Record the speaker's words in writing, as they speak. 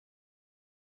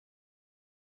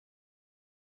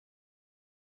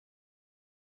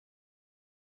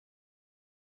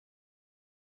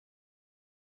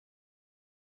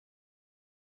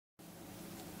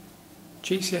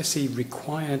GCSE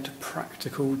Required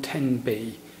Practical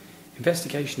 10b,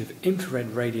 Investigation of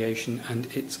Infrared Radiation and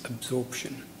its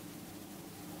Absorption.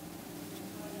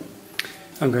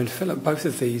 I'm going to fill up both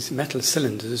of these metal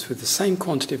cylinders with the same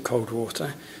quantity of cold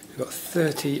water. We've got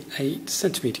 38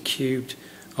 centimetre cubed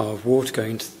of water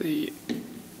going into the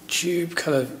tube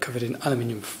covered in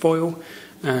aluminium foil,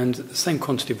 and the same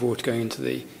quantity of water going into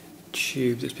the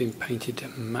tube that's been painted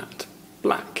matte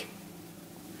black.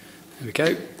 There we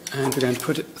go, and we're going to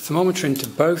put a thermometer into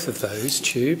both of those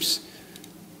tubes,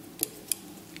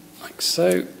 like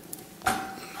so.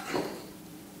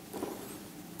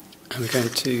 And we're going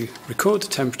to record the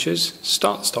temperatures,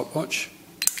 start the stopwatch,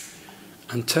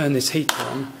 and turn this heater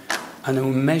on, and then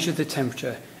we'll measure the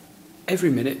temperature every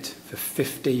minute for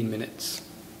 15 minutes.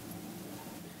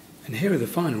 And here are the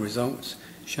final results,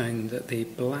 showing that the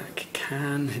black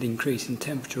can had increased in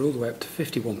temperature all the way up to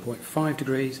 51.5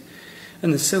 degrees,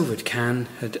 and the silvered can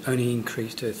had only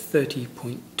increased to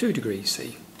 30.2 degrees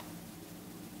C.